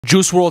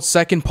Juice WRLD's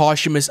second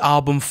posthumous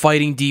album,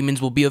 Fighting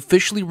Demons, will be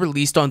officially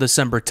released on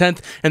December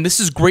 10th, and this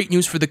is great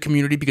news for the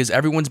community because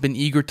everyone's been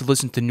eager to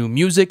listen to new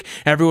music,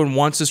 everyone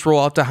wants this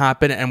rollout to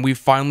happen, and we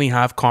finally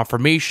have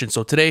confirmation.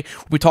 So today,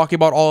 we'll be talking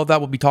about all of that,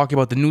 we'll be talking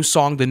about the new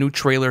song, the new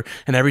trailer,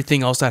 and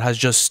everything else that has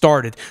just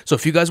started. So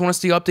if you guys want to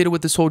stay updated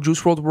with this whole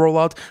Juice WRLD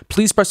rollout,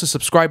 please press the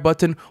subscribe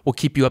button, we'll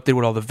keep you updated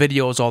with all the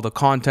videos, all the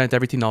content,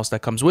 everything else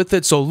that comes with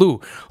it. So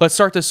Lou, let's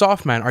start this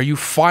off, man. Are you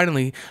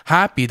finally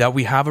happy that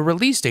we have a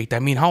release date? I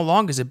mean, how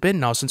long has it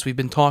been now since we've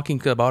been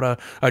talking about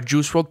a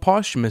Juice WRLD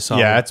posthumous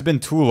album? Yeah, it's been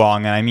too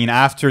long. And I mean,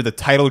 after the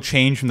title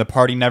change from The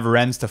Party Never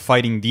Ends to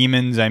Fighting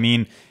Demons, I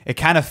mean, it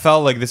kind of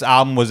felt like this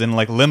album was in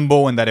like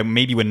limbo and that it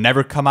maybe would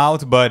never come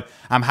out. But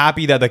I'm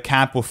happy that the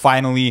camp will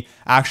finally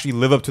actually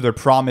live up to their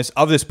promise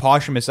of this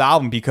posthumous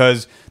album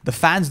because the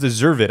fans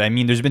deserve it. I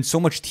mean, there's been so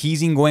much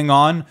teasing going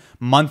on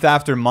month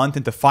after month,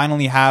 and to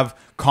finally have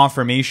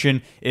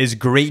confirmation is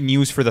great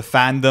news for the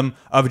fandom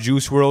of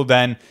Juice WRLD.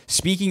 And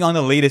speaking on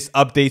the latest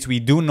updates, we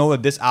do know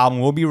that this album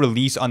will be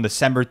released on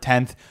December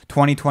 10th,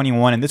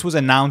 2021, and this was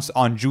announced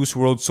on Juice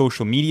WRLD's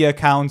social media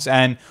accounts.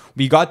 And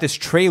we got this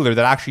trailer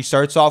that actually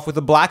starts off with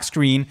a black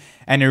screen,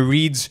 and it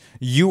reads,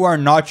 "You are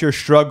not your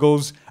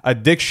struggles.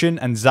 Addiction,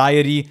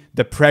 anxiety,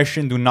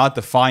 depression do not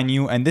define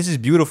you." And this is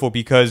beautiful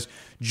because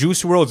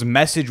Juice WRLD's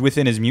message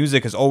within his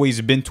music has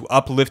always been to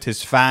uplift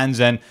his fans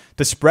and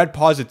to spread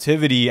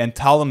positivity and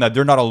tell them that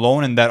they're not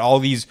alone and that all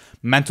these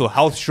mental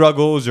health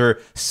struggles or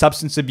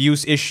substance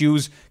abuse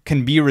issues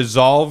can be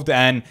resolved.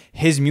 And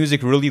his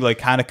music really like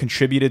kind of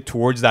contributed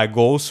towards that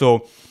goal.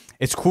 So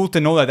it's cool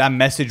to know that that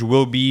message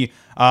will be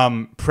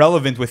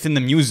prevalent within the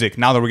music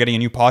now that we're getting a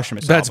new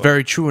posthumous That's album.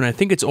 very true, and I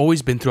think it's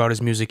always been throughout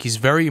his music. He's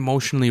very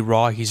emotionally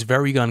raw. He's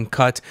very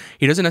uncut.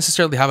 He doesn't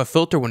necessarily have a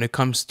filter when it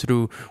comes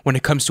to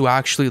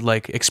actually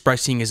like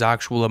expressing his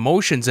actual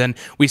emotions, and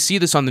we see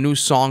this on the new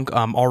song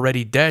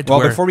 "Already Dead."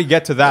 Well, before we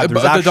get to that,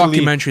 there's actually the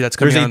documentary that's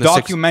coming out on the 6th. There's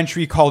a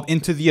documentary called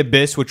Into the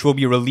Abyss, which will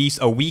be released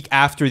a week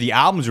after the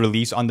album's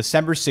release on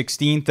December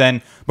 16th.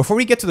 And before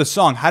we get to the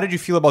song, how did you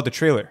feel about the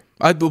trailer?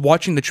 I've been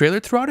watching the trailer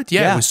throughout it.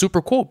 Yeah, it was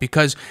super cool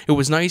because it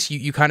was nice.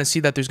 You kind of see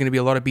that there's going to be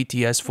a lot of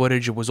BTS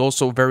footage. It was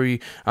also very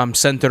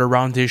centered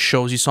around his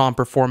shows. You saw him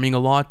performing a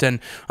lot,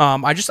 and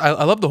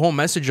I love the whole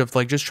message of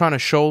like just trying to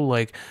show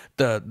like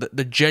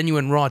the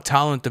genuine raw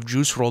talent of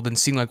Juice WRLD and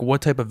seeing like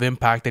what type of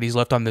impact that he's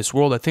left on this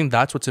world. I think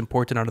that's what's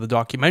important out of the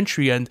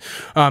documentary. And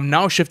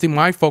now shifting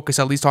my focus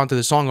at least onto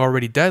the song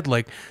 "Already Dead,"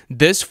 like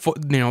this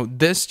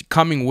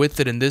coming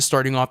with it and this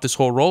starting off this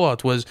whole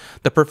rollout was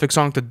the perfect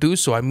song to do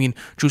so. I mean,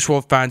 Juice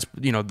WRLD fans,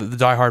 the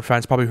diehard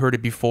fans probably heard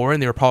it before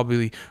and they were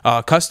probably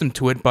accustomed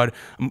to it, but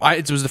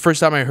it was the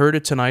first time I heard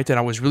it tonight and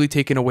I was really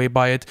taken away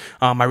by it.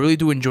 I really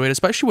do enjoy it,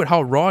 especially with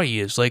how raw he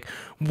is. Like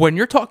when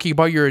you're talking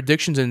about your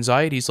addictions and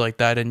anxieties like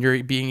that and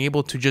you're being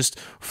able to just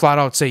flat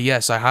out say,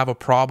 yes, I have a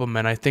problem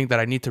and I think that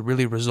I need to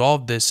really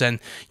resolve this and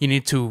you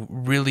need to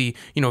really,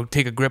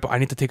 take a grip. I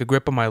need to take a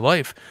grip of my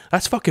life.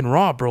 That's fucking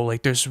raw, bro.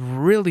 Like there's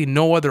really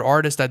no other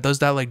artist that does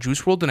that like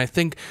Juice WRLD, and I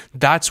think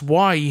that's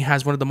why he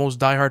has one of the most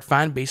diehard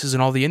fan bases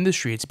in all the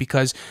industry. It's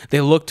because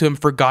they look to him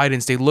for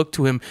guidance. They look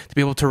to him to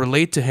be able to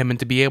relate to him and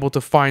to be able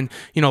to find,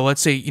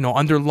 let's say,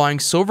 underlying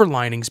silver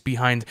linings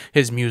behind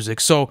his music.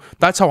 So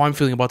that's how I'm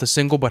feeling about the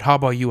single, but how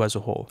about you as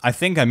a whole? I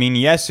think,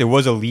 yes, it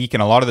was a leak,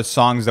 and a lot of the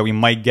songs that we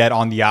might get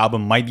on the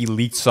album might be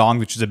leaked songs,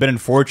 which is a bit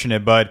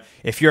unfortunate, but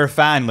if you're a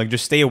fan, like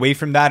just stay away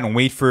from that and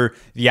wait for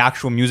the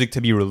actual music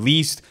to be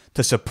released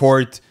to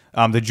support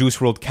the Juice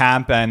WRLD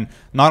camp. And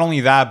not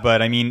only that,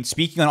 but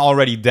speaking on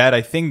Already Dead,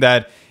 I think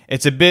that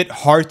it's a bit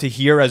hard to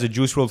hear as a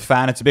Juice WRLD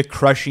fan. It's a bit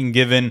crushing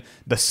given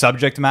the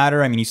subject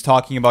matter. He's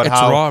talking about it's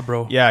raw,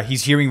 bro. Yeah,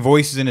 he's hearing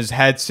voices in his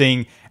head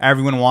saying,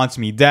 "Everyone wants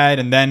me dead."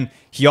 And then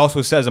he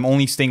also says, "I'm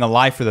only staying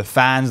alive for the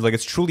fans." Like,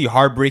 it's truly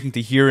heartbreaking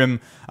to hear him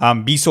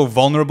be so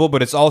vulnerable,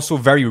 but it's also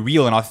very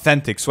real and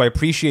authentic. So I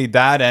appreciate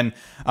that. And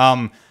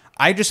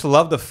I just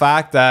love the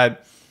fact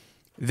that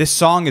this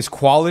song is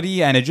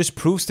quality, and it just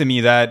proves to me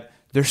that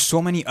there's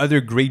so many other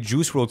great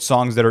Juice WRLD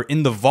songs that are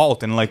in the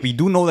vault. And like, we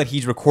do know that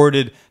he's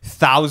recorded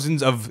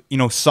thousands of,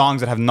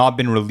 songs that have not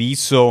been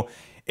released. So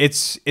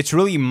it's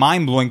really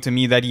mind-blowing to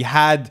me that he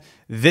had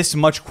this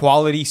much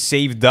quality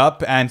saved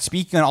up. And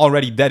speaking on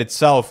Already Dead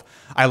itself,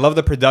 I love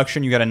the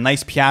production. You get a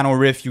nice piano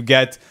riff, you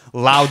get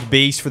loud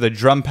bass for the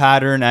drum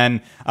pattern,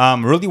 and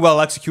really well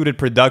executed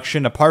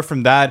production. Apart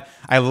from that,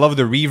 I love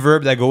the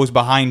reverb that goes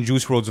behind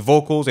Juice WRLD's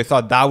vocals. I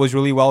thought that was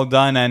really well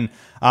done. And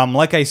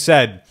like I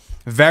said,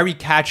 very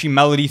catchy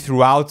melody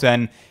throughout,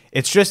 and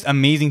it's just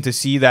amazing to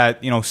see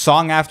that,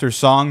 song after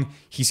song,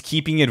 he's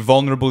keeping it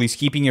vulnerable, he's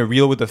keeping it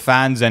real with the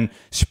fans and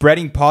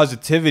spreading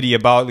positivity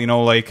about,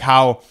 like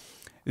how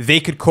they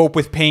could cope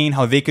with pain,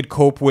 how they could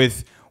cope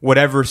with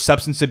whatever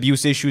substance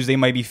abuse issues they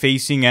might be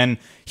facing. And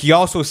he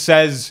also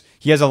says,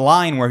 he has a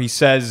line where he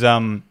says,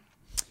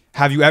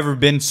 "Have you ever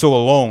been so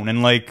alone?"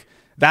 And like,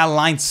 that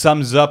line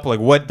sums up like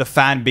what the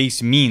fan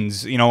base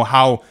means,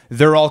 how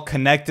they're all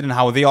connected and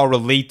how they all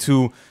relate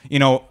to,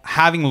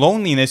 having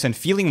loneliness and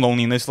feeling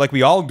loneliness like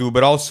we all do,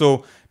 but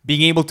also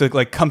being able to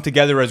like come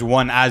together as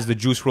one as the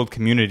Juice WRLD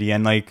community.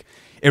 And like,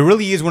 it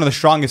really is one of the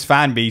strongest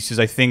fan bases,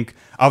 I think,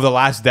 of the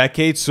last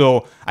decade.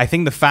 So I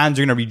think the fans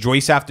are going to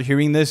rejoice after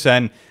hearing this,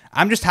 and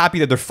I'm just happy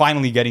that they're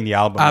finally getting the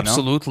album.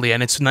 Absolutely. You know?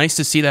 And it's nice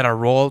to see that our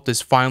rollout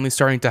is finally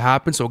starting to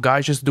happen. So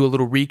guys, just do a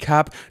little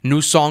recap.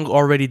 New song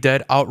Already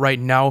Dead out right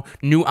now.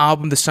 New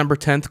album December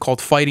 10th called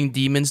Fighting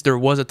Demons. There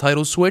was a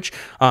title switch.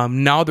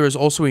 Now there is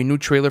also a new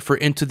trailer for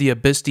Into the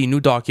Abyss, the new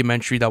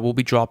documentary that will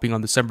be dropping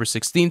on December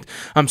 16th.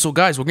 So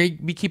guys, we're going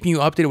to be keeping you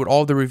updated with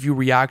all the review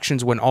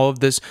reactions when all of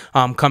this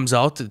comes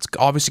out. It's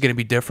obviously going to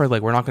be different.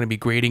 Like, we're not going to be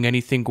grading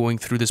anything going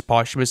through this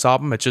posthumous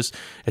album. It's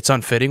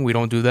unfitting. We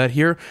don't do that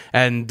here.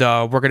 And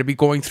we're going to be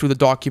going through the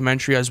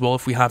documentary as well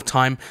if we have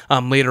time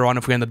later on,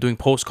 if we end up doing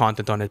post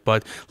content on it.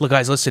 But look,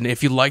 guys, listen,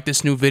 if you like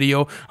this new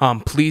video,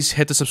 please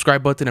hit the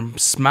subscribe button and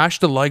smash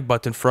the like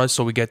button for us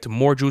so we get to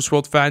more Juice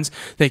WRLD fans.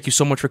 Thank you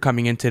so much for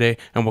coming in today,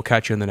 and we'll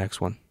catch you in the next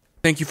one.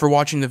 Thank you for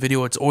watching the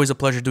video. It's always a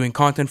pleasure doing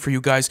content for you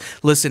guys.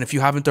 Listen, if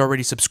you haven't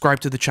already, subscribe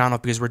to the channel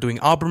because we're doing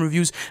album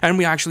reviews, and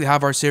we actually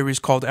have our series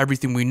called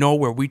Everything We Know,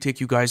 where we take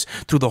you guys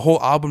through the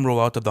whole album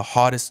rollout of the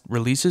hottest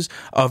releases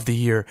of the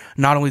year.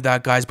 Not only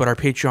that, guys, but our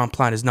Patreon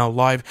plan is now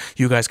live.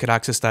 You guys can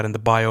access that in the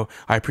bio.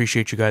 I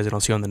appreciate you guys, and I'll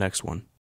see you on the next one.